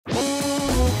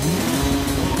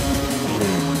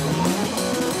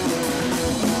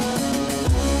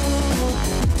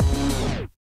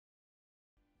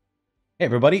Hey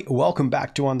everybody, welcome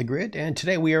back to On the Grid, and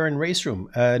today we are in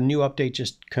Raceroom. A new update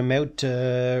just came out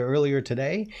earlier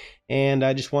today, and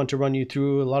I just want to run you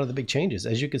through a lot of the big changes.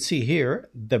 As you can see here,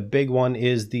 the big one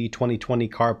is the 2020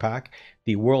 car pack,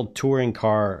 the World Touring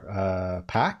Car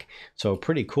pack. So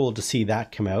pretty cool to see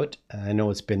that come out. I know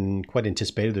it's been quite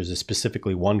anticipated. There's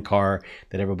specifically one car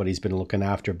that everybody's been looking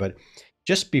after, but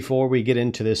just before we get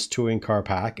into this touring car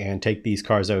pack and take these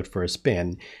cars out for a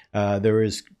spin, there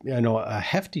is, a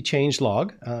hefty change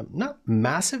log, not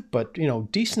massive, but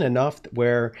decent enough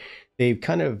where they've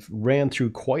kind of ran through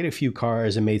quite a few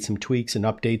cars and made some tweaks and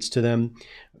updates to them.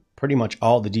 Pretty much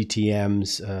all the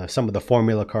DTMs, some of the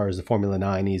Formula cars, the Formula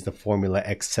 90s, the Formula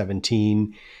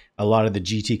X17, a lot of the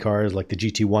GT cars like the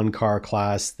GT1 car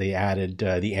class, they added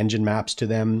the engine maps to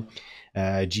them.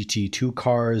 GT2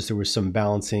 cars, there was some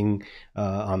balancing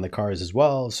on the cars as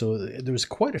well. So there was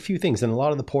quite a few things. And a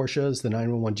lot of the Porsches, the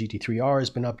 911 GT3R has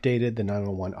been updated, the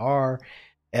 911R,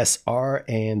 SR,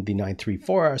 and the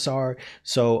 934 SR.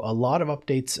 So a lot of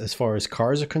updates as far as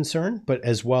cars are concerned, but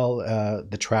as well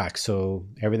the tracks. So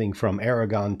everything from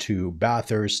Aragon to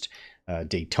Bathurst,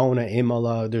 Daytona,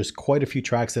 Imola. There's quite a few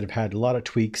tracks that have had a lot of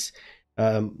tweaks.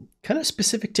 Kind of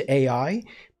specific to AI,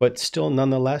 but still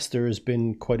nonetheless there has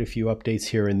been quite a few updates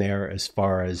here and there as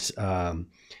far as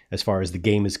the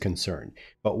game is concerned.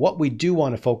 But what we do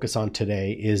want to focus on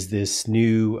today is this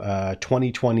new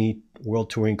 2020 World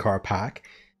Touring Car Pack,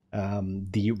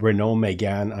 the Renault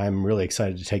Megane. I'm really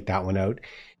excited to take that one out,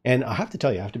 and I have to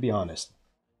tell you, I have to be honest,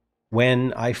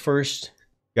 when I first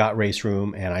got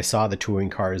Raceroom and I saw the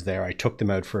touring cars there, I took them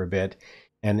out for a bit.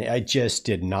 And I just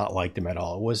did not like them at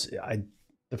all. It was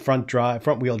the front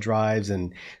wheel drives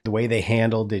and the way they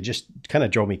handled, they just kind of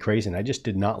drove me crazy. And I just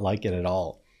did not like it at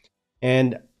all.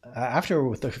 And after,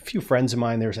 with a few friends of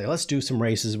mine, they were saying, let's do some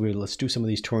races. Let's do some of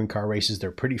these touring car races. They're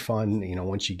pretty fun.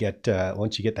 Once you get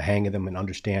the hang of them and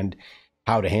understand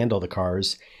how to handle the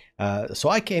cars. So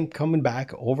I coming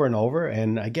back over and over.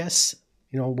 And I guess,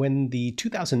 when the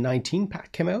 2019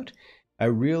 pack came out, I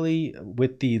really,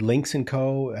 with the Lynx &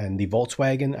 Co. and the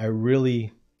Volkswagen, I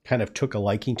really kind of took a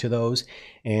liking to those,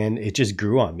 and it just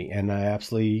grew on me, and I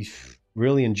absolutely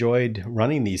really enjoyed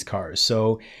running these cars.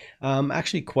 So I'm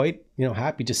actually quite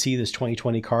happy to see this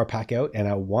 2020 car pack out, and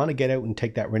I want to get out and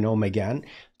take that Renault Megane.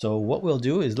 So what we'll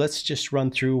do is let's just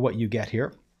run through what you get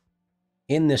here.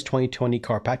 In this 2020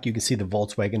 car pack, you can see the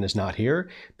Volkswagen is not here.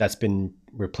 That's been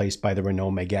replaced by the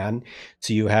Renault Megane.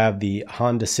 So you have the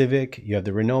Honda Civic, you have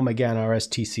the Renault Megane RS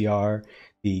TCR,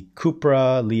 the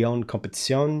Cupra Leon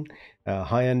Competition,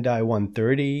 Hyundai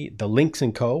 130, the Lynx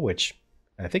 & Co., which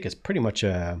I think is pretty much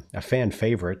a fan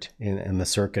favorite in the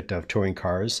circuit of touring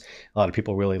cars. A lot of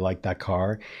people really like that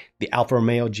car. The Alfa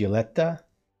Romeo Giulietta.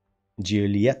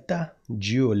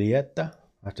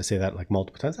 I have to say that like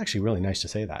multiple times. It's actually really nice to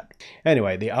say that.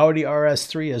 Anyway, the Audi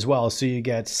RS3 as well. So you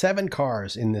get 7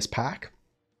 cars in this pack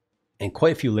and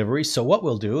quite a few liveries. So what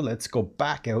we'll do, let's go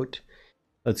back out.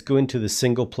 Let's go into the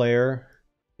single player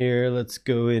here. Let's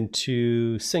go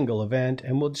into single event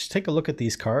and we'll just take a look at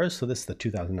these cars. So this is the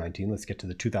 2019. Let's get to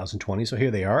the 2020. So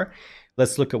here they are.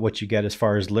 Let's look at what you get as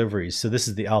far as liveries. So this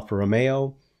is the Alfa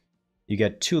Romeo. You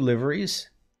get 2 liveries.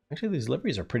 Actually, these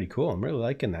liveries are pretty cool. I'm really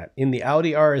liking that. In the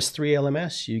Audi RS3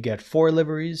 LMS, you get 4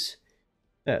 liveries.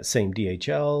 Same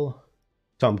DHL.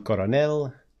 Tom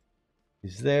Coronel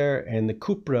is there. And the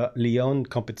Cupra Leon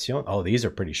Competition. Oh, these are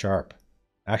pretty sharp.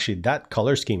 Actually, that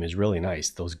color scheme is really nice.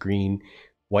 Those green,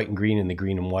 white and green, and the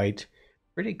green and white.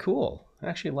 Pretty cool. I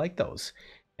actually like those.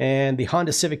 And the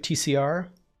Honda Civic TCR.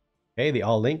 Okay, the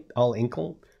all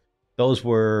inkle.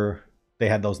 They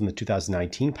had those in the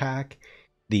 2019 pack.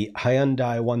 The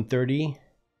Hyundai 130.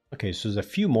 Okay, so there's a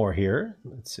few more here.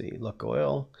 Let's see. Look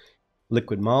Oil,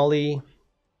 Liquid Moly.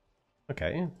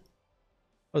 Okay,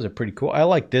 those are pretty cool. I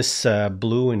like this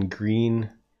blue and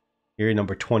green here,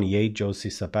 number 28, Jose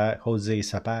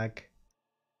Sapag.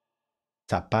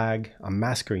 I'm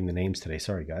massacring the names today.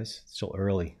 Sorry, guys. It's still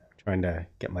early. I'm trying to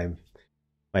get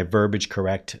my verbiage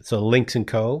correct. So Lynx &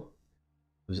 Co.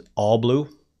 It was all blue.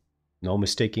 No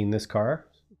mistaking this car.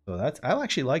 So I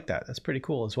actually like that. That's pretty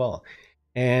cool as well.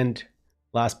 And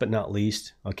last but not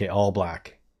least, okay, all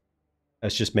black.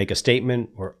 Let's just make a statement.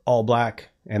 We're all black,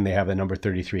 and they have the number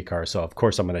 33 car. So of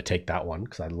course I'm going to take that one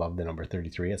because I love the number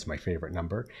 33. It's my favorite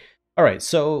number. All right,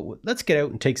 so let's get out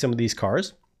and take some of these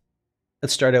cars.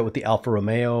 Let's start out with the Alfa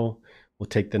Romeo. We'll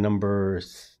take the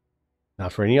numbers,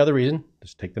 not for any other reason.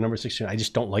 Just take the number 16. I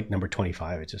just don't like number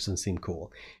 25. It just doesn't seem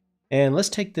cool. And let's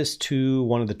take this to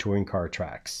one of the touring car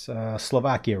tracks,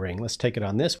 Slovakia Ring. Let's take it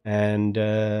on this and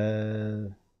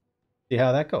see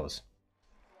how that goes.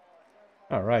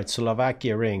 All right,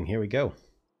 Slovakia Ring, here we go.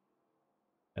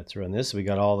 Let's run this. We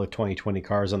got all the 2020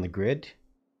 cars on the grid.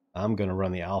 I'm going to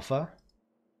run the Alpha.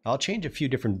 I'll change a few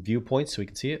different viewpoints so we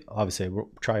can see it. Obviously, we'll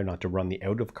try not to run the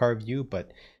out of car view,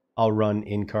 but I'll run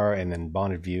in car and then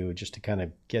bonnet view just to kind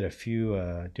of get a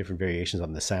few different variations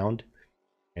on the sound.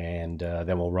 And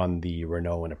then we'll run the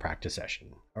Renault in a practice session.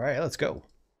 All right, let's go.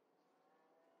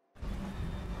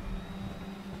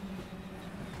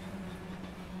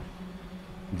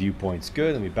 Viewpoint's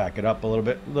good. Let me back it up a little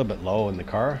bit low in the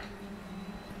car.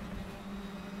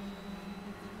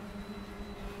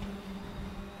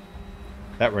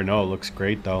 That Renault looks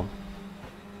great though.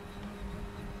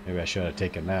 Maybe I should have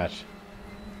taken that.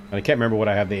 And I can't remember what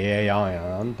I have the AI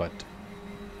on, but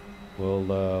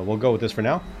we'll go with this for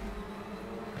now.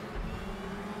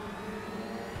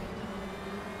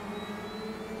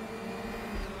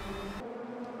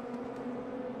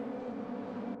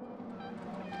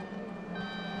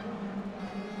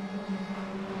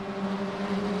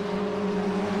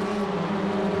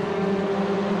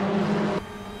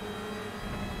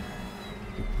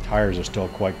 Tires are still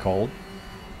quite cold.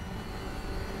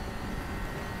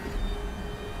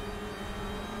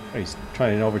 Oh, he's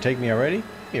trying to overtake me already?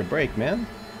 Give me a break, man.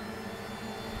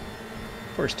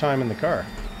 First time in the car.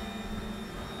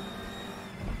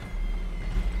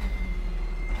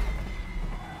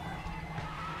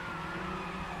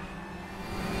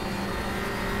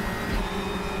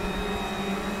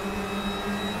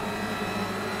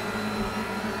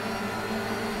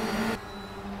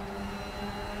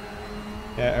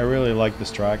 Yeah, I really like this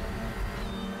track.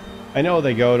 I know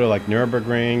they go to like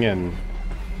Nürburgring and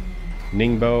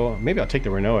Ningbo. Maybe I'll take the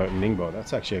Renault out in Ningbo.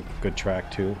 That's actually a good track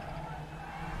too.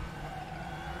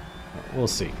 We'll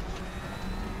see.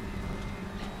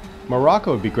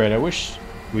 Morocco would be great. I wish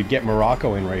we'd get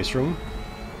Morocco in Raceroom.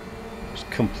 Just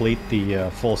complete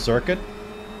the full circuit.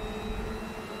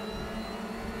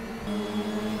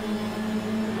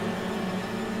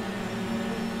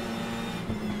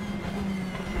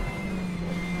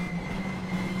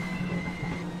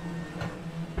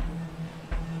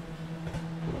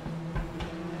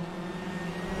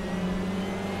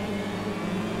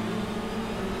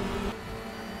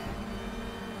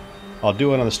 I'll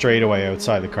do it on the straightaway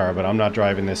outside the car, but I'm not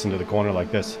driving this into the corner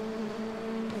like this.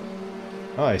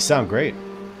 Oh, they sound great.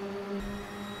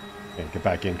 Okay, get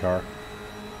back in car.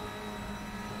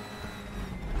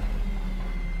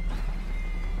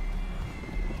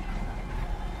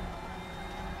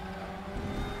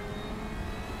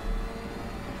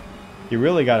 You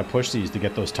really got to push these to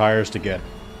get those tires to get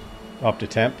up to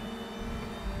temp.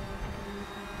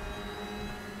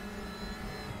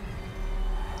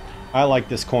 I like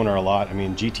this corner a lot. I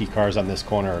mean, GT cars on this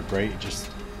corner are great. Just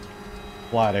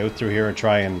flat out through here and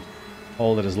try and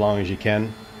hold it as long as you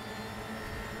can.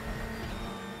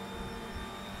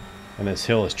 And this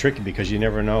hill is tricky because you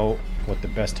never know what the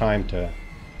best time to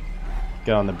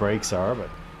get on the brakes are, but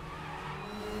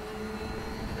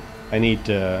I need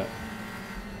to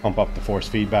pump up the force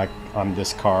feedback on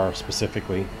this car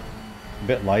specifically. A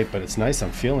bit light, but it's nice.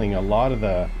 I'm feeling a lot of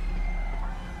the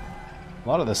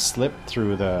slip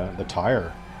through the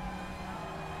tire.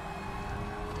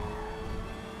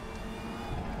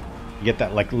 You get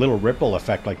that like little ripple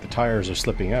effect, like the tires are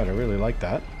slipping out. I really like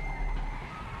that.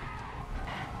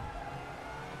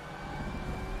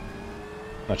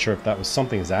 Not sure if that was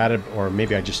something that's added, or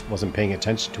maybe I just wasn't paying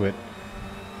attention to it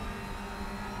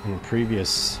in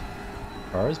previous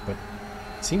cars, but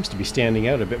it seems to be standing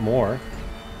out a bit more.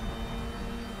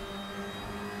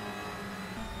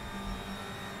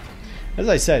 As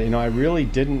I said, you know, I really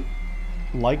didn't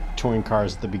like touring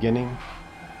cars at the beginning,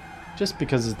 just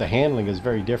because the handling is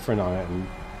very different on it, and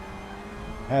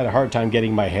I had a hard time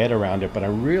getting my head around it, but I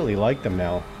really like them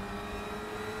now.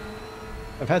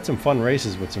 I've had some fun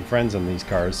races with some friends on these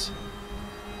cars.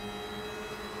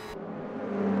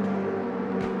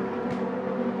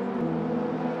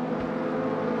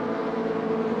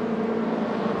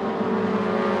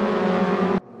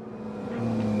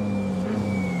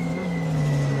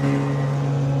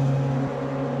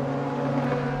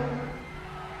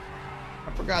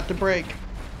 Forgot to brake.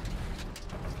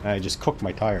 I just cooked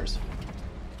my tires.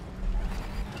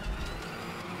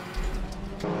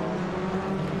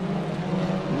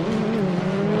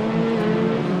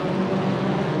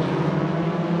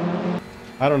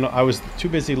 I don't know. I was too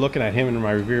busy looking at him in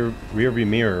my rear view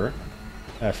mirror.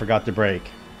 I forgot to brake.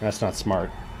 That's not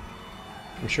smart.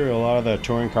 I'm sure a lot of the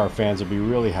touring car fans will be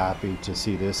really happy to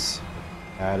see this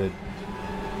added.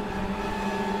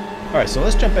 All right, so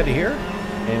let's jump out of here.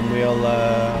 And we'll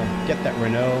get that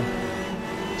Renault,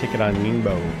 take it on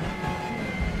Ningbo.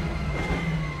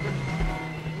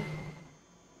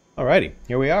 Alrighty,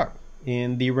 here we are.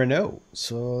 in the Renault.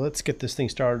 So let's get this thing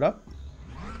started up.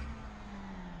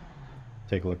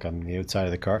 Take a look on the outside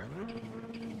of the car.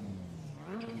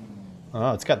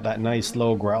 Oh, it's got that nice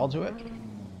low growl to it.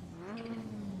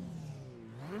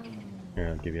 Here,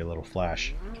 I'll give you a little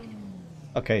flash.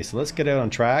 Okay, so let's get out on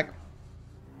track.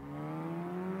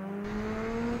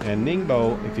 And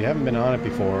Ningbo, if you haven't been on it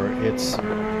before,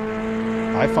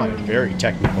 I find it very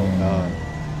technical.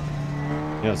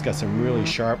 You know, it's got some really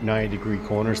sharp 90-degree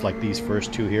corners like these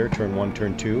first two here, turn 1,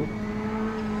 turn 2.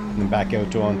 And then back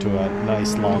out onto a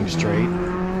nice long straight.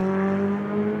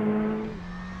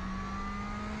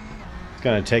 It's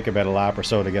going to take about a lap or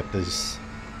so to get this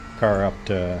car up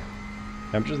to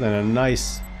temperatures. Then a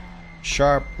nice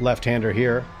sharp left-hander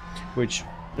here, which,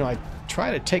 you know, I try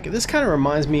to take it. This kind of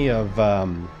reminds me of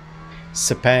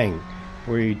Sepang,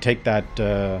 where you take that,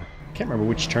 I can't remember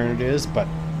which turn it is, but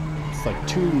it's like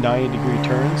 2 90-degree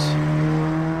turns.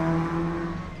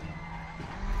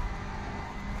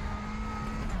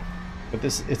 But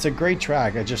it's a great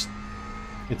track. It's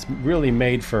really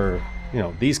made for, you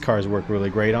know, these cars work really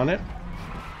great on it.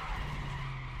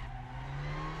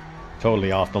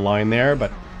 Totally off the line there,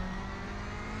 but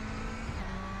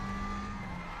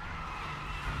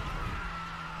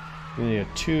you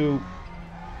got 2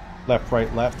 left,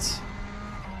 right, lefts.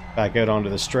 Back out onto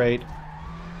the straight.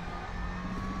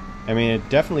 I mean, it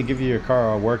definitely gives your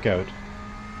car a workout.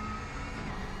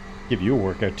 Give you a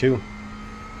workout too.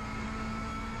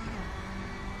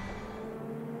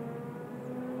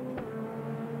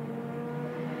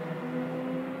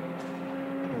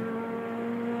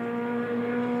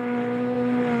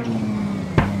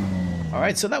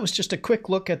 Alright, so that was just a quick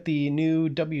look at the new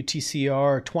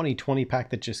WTCR 2020 pack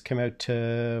that just came out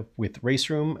with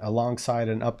Raceroom, alongside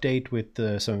an update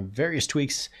with some various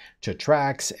tweaks to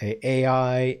tracks,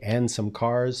 AI, and some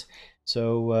cars.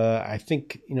 So I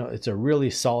think, you know, it's a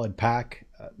really solid pack.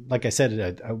 Like I said,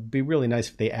 it would be really nice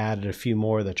if they added a few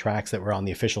more of the tracks that were on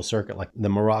the official circuit, like the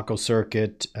Morocco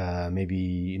circuit, maybe,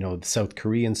 you know, the South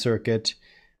Korean circuit.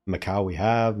 Macau we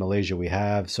have, Malaysia we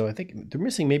have, so I think they're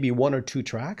missing maybe 1 or 2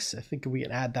 tracks. I think if we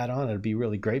can add that on, it'd be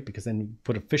really great, because then you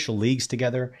put official leagues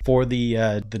together for the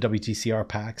WTCR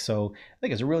pack. So I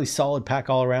think it's a really solid pack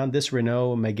all around. This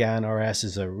Renault Megane RS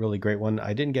is a really great one.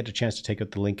 I didn't get a chance to take out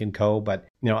the Lynk & Co, but,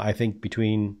 you know, I think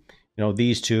between, you know,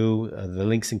 these two, the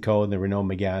Lynx & Co and the Renault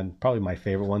Megane, probably my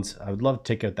favorite ones. I would love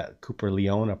to take out that Cooper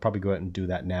Leon. I'll probably go out and do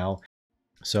that now.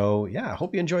 So yeah, I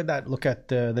hope you enjoyed that look at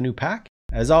the new pack.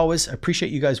 As always, I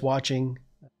appreciate you guys watching.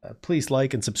 Please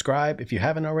like and subscribe if you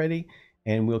haven't already,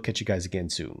 and we'll catch you guys again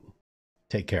soon.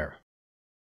 Take care.